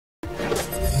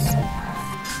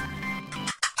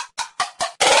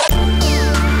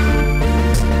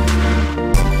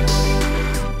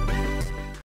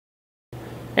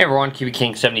Hey everyone,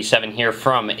 QBKing77 here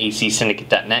from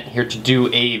ACSYndicate.net, here to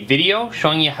do a video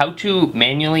showing you how to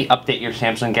manually update your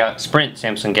Samsung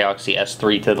Galaxy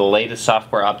S3 to the latest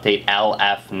software update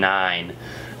LF9.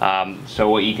 So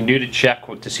what you can do to check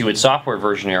to see what software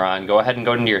version you're on, go ahead and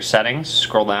go into your settings,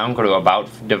 scroll down, go to About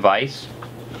Device,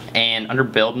 and under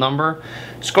build number,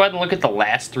 just go ahead and look at the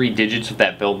last 3 digits of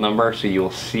that build number. So you'll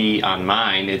see on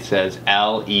mine it says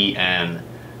LEN.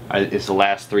 Is the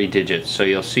last 3 digits. So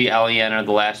you'll see LEN are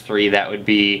the last 3. That would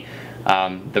be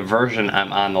the version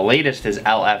I'm on. The latest is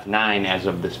LF9 as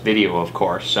of this video, of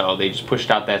course. So they just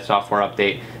pushed out that software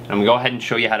update. And I'm going to go ahead and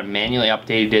show you how to manually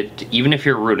update it, even if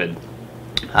you're rooted.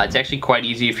 It's actually quite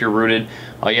easy if you're rooted.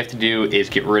 All you have to do is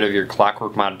get rid of your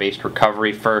Clockwork Mod based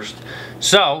recovery first.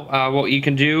 So what you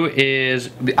can do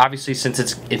is, obviously since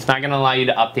it's not going to allow you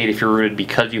to update if you're rooted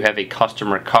because you have a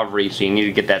custom recovery, so you need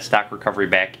to get that stock recovery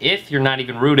back. If you're not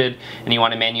even rooted and you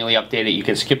want to manually update it, you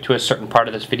can skip to a certain part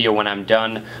of this video when I'm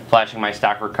done flashing my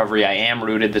stock recovery. I am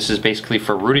rooted. This is basically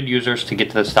for rooted users to get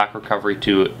to the stock recovery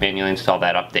to manually install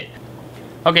that update.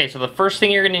 Okay, so the first thing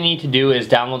you're going to need to do is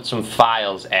download some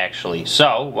files actually.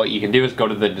 So what you can do is go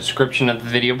to the description of the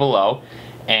video below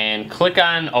and click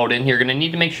on Odin. You're going to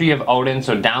need to make sure you have Odin,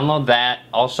 so download that.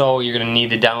 Also, you're going to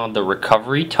need to download the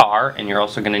recovery tar, and you're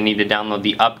also going to need to download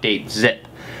the update zip.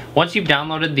 Once you've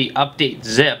downloaded the update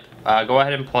zip, go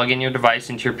ahead and plug in your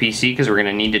device into your PC because we're going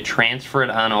to need to transfer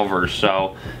it on over.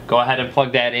 So go ahead and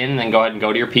plug that in and then go ahead and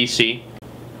go to your PC.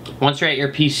 Once you're at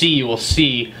your PC, you will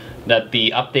see that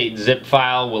the update zip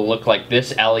file will look like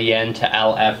this, LEN to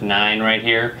LF9 right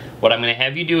here. What I'm going to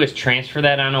have you do is transfer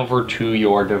that on over to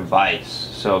your device.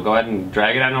 So go ahead and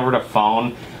drag it on over to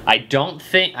phone. I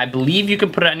believe you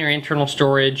can put it on your internal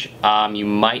storage. You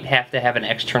might have to have an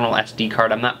external SD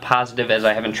card. I'm not positive as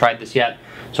I haven't tried this yet.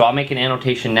 So I'll make an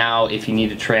annotation now if you need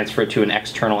to transfer it to an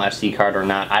external SD card or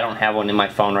not. I don't have one in my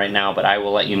phone right now, but I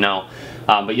will let you know.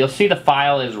 But you'll see the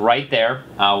file is right there.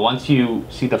 Once you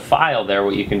see the file there,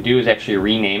 what you can do is actually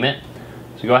rename it.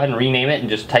 So go ahead and rename it and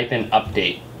just type in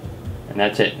update. And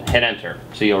that's it. Hit enter.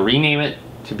 So you'll rename it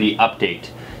to be update.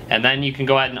 And then you can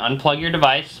go ahead and unplug your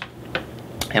device.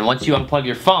 And once you unplug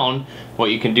your phone, what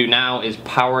you can do now is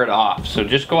power it off. So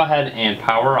just go ahead and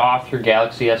power off your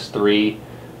Galaxy S3,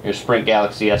 your Sprint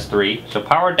Galaxy S3. So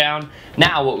power it down.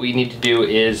 Now what we need to do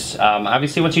is,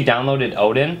 obviously once you downloaded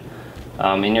Odin,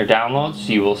 in your downloads,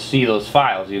 you will see those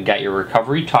files. You've got your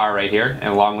recovery tar right here,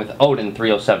 and along with Odin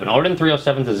 307. Odin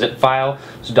 307 is a zip file,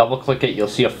 so double click it, you'll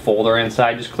see a folder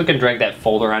inside. Just click and drag that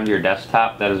folder onto your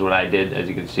desktop. That is what I did, as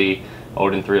you can see.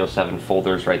 Odin 307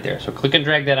 folders right there. So click and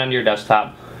drag that onto your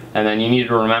desktop, and then you need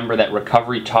to remember that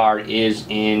recovery tar is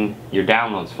in your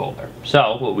downloads folder.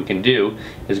 So what we can do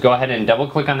is go ahead and double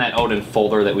click on that Odin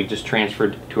folder that we just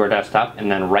transferred to our desktop,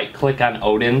 and then right click on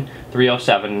Odin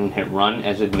 307 and hit run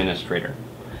as administrator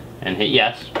and hit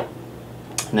yes,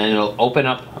 and then it'll open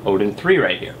up Odin 3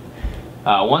 right here.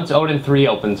 Once Odin 3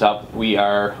 opens up, we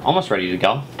are almost ready to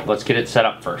go. Let's get it set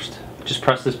up first. Just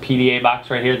press this PDA box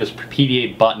right here, this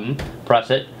PDA button, press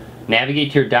it.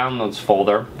 Navigate to your downloads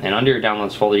folder, and under your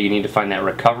downloads folder you need to find that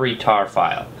recovery tar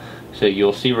file. So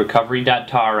you'll see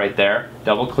recovery.tar right there.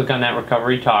 Double click on that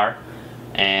recovery tar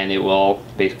and it will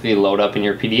basically load up in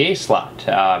your PDA slot.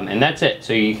 And that's it.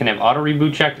 So you can have auto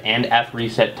reboot checked and F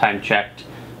reset time checked.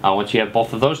 Once you have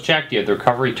both of those checked, you have the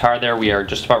recovery tar there, we are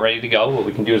just about ready to go. What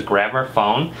we can do is grab our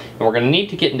phone, and we're going to need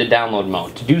to get into download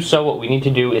mode. To do so, what we need to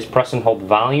do is press and hold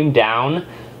volume down,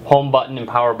 home button, and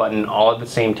power button all at the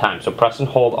same time. So press and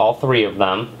hold all 3 of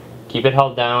them. Keep it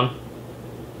held down,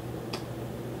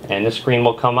 and the screen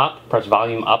will come up. Press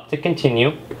volume up to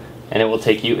continue, and it will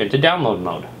take you into download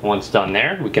mode. Once done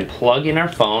there, we can plug in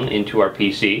our phone into our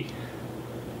PC.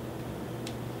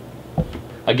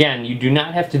 Again, you do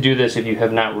not have to do this if you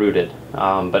have not rooted.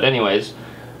 But anyways,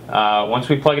 once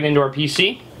we plug it into our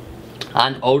PC,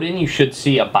 on Odin you should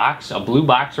see a box, a blue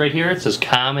box right here. It says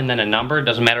COM and then a number. It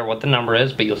doesn't matter what the number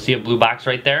is, but you'll see a blue box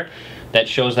right there that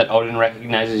shows that Odin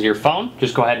recognizes your phone.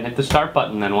 Just go ahead and hit the start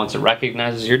button. Then once it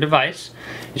recognizes your device,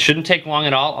 it shouldn't take long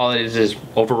at all. All it is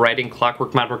overwriting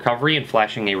Clockwork Mod recovery and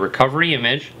flashing a recovery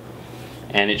image,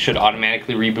 and it should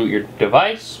automatically reboot your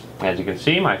device. As you can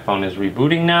see, my phone is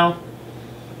rebooting now,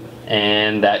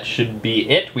 and that should be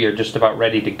it. We are just about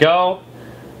ready to go.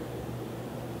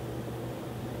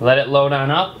 Let it load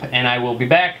on up, and I will be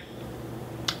back.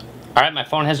 Alright, my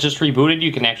phone has just rebooted.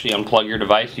 You can actually unplug your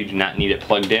device. You do not need it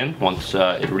plugged in. Once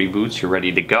it reboots, you're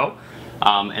ready to go.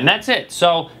 And that's it.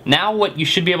 So now what you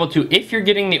should be able to, if you're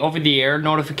getting the over-the-air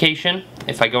notification,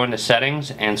 if I go into settings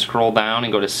and scroll down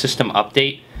and go to system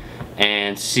update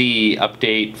and see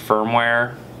update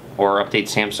firmware or update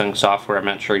Samsung software, I'm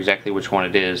not sure exactly which one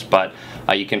it is, but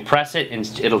You can press it and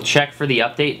it'll check for the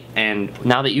update, and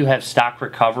now that you have stock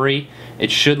recovery, it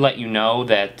should let you know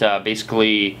that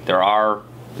basically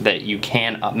that you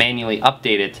can manually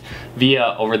update it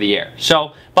via over the air.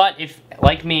 So, but if,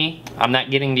 like me, I'm not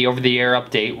getting the over the air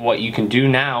update, what you can do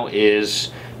now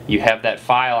is you have that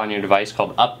file on your device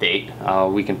called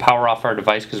update. We can power off our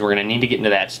device because we're going to need to get into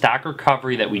that stock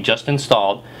recovery that we just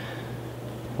installed,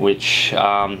 which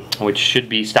should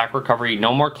be stock recovery.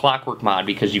 No more clockwork mod,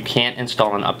 because you can't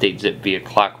install an update zip via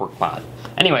clockwork mod.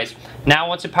 Anyways, now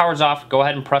once it powers off, go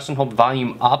ahead and press and hold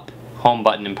volume up, home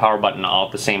button, and power button all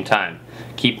at the same time.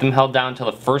 Keep them held down until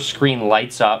the first screen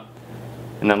lights up,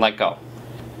 and then let go.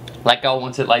 Let go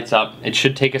once it lights up. It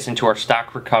should take us into our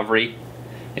stock recovery.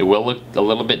 It will look a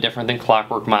little bit different than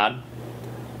clockwork mod,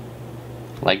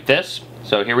 like this.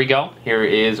 So here we go. Here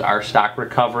is our stock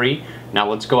recovery. Now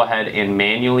let's go ahead and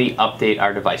manually update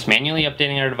our device. Manually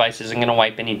updating our device isn't going to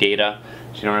wipe any data,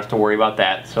 so you don't have to worry about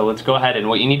that. So let's go ahead, and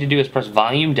what you need to do is press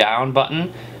volume down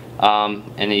button,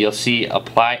 and you'll see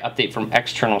apply update from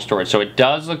external storage. So it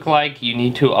does look like you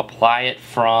need to apply it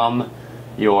from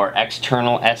your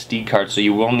external SD card, so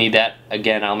you will need that.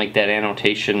 Again, I'll make that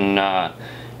annotation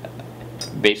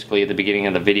basically at the beginning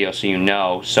of the video so you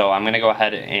know. So I'm going to go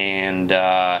ahead and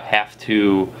have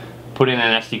to put in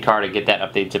an SD card to get that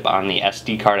update zip on the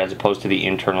SD card as opposed to the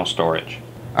internal storage.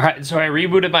 Alright, so I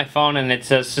rebooted my phone and it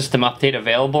says system update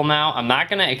available now. I'm not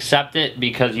going to accept it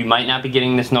because you might not be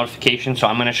getting this notification, so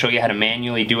I'm going to show you how to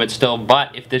manually do it still.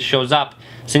 But if this shows up,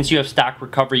 since you have stock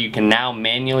recovery, you can now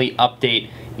manually update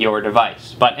your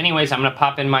device. But anyways, I'm going to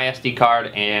pop in my SD card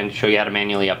and show you how to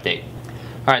manually update.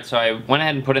 Alright, so I went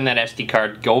ahead and put in that SD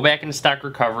card, go back into stock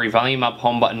recovery, volume up,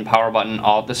 home button, power button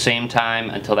all at the same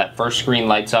time until that first screen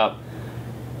lights up.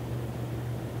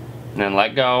 And then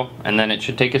let go, and then it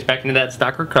should take us back into that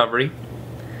stock recovery.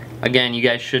 Again, you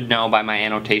guys should know by my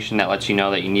annotation that lets you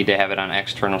know that you need to have it on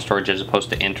external storage as opposed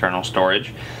to internal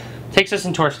storage. Takes us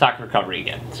into our stock recovery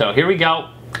again. So here we go.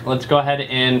 Let's go ahead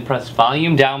and press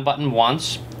volume down button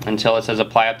once until it says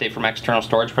apply update from external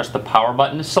storage. Press the power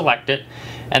button to select it,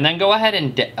 and then go ahead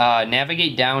and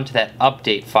navigate down to that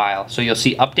update file. So you'll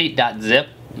see update.zip.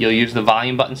 You'll use the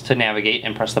volume buttons to navigate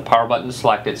and press the power button to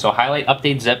select it. So highlight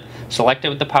update zip, select it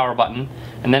with the power button,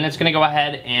 and then it's going to go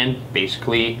ahead and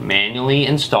basically manually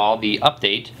install the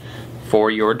update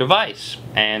for your device.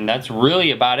 And that's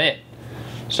really about it.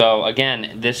 So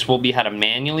again, this will be how to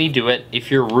manually do it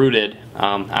if you're rooted.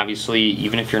 Obviously,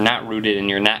 even if you're not rooted and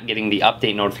you're not getting the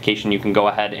update notification, you can go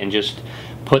ahead and just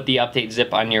put the update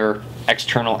zip on your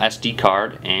external SD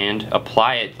card and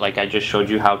apply it like I just showed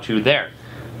you how to there.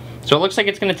 So it looks like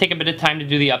it's going to take a bit of time to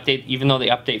do the update, even though the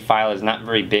update file is not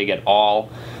very big at all.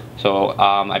 So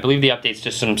I believe the update's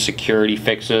just some security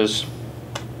fixes.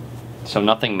 So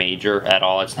nothing major at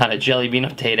all. It's not a jelly bean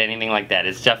update, anything like that.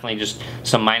 It's definitely just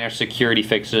some minor security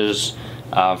fixes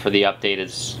for the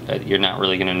update. You're not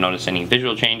really going to notice any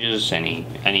visual changes,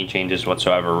 any changes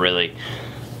whatsoever, really.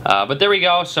 But there we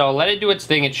go. So let it do its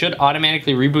thing. It should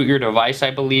automatically reboot your device,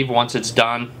 I believe, once it's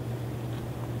done.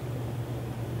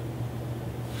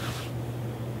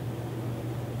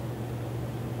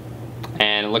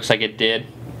 And it looks like it did.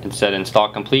 It said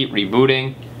install complete,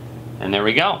 rebooting, and there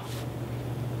we go.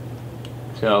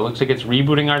 So it looks like it's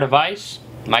rebooting our device.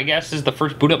 My guess is the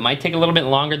first boot up might take a little bit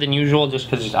longer than usual just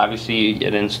because obviously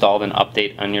it installed an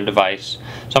update on your device.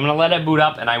 So I'm going to let it boot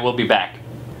up and I will be back.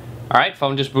 Alright,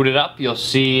 phone just booted up. You'll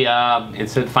see it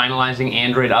said finalizing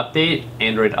Android update.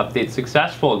 Android update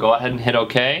successful. Go ahead and hit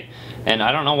OK. And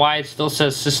I don't know why it still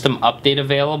says system update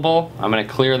available. I'm going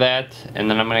to clear that, and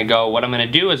then I'm going to go, what I'm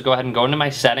going to do is go ahead and go into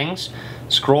my settings,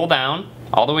 scroll down,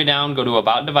 all the way down, go to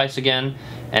about device again,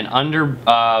 and under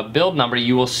build number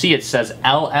you will see it says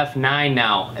LF9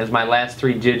 now as my last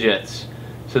 3 digits.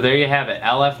 So there you have it,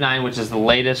 LF9, which is the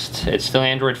latest. It's still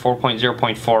Android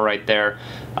 4.0.4 right there.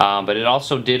 But it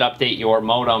also did update your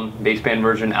modem, baseband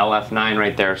version LF9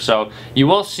 right there. So you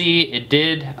will see it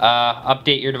did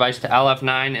update your device to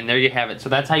LF9, and there you have it. So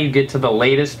that's how you get to the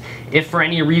latest. If for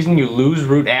any reason you lose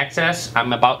root access,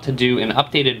 I'm about to do an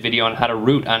updated video on how to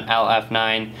root on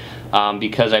LF9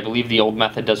 because I believe the old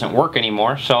method doesn't work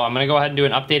anymore. So I'm going to go ahead and do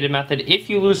an updated method if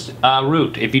you lose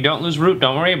root. If you don't lose root,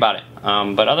 don't worry about it.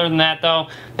 But other than that though,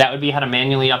 that would be how to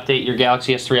manually update your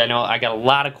Galaxy S3. I know I got a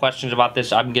lot of questions about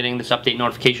this. I'm getting this update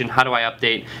notification. How do I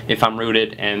update if I'm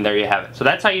rooted? And there you have it. So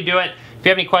that's how you do it. If you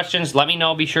have any questions, let me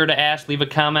know. Be sure to ask, leave a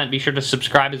comment. Be sure to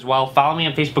subscribe as well. Follow me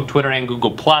on Facebook, Twitter, and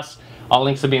Google+. All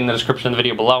links will be in the description of the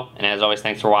video below. And as always,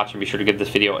 thanks for watching. Be sure to give this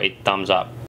video a thumbs up.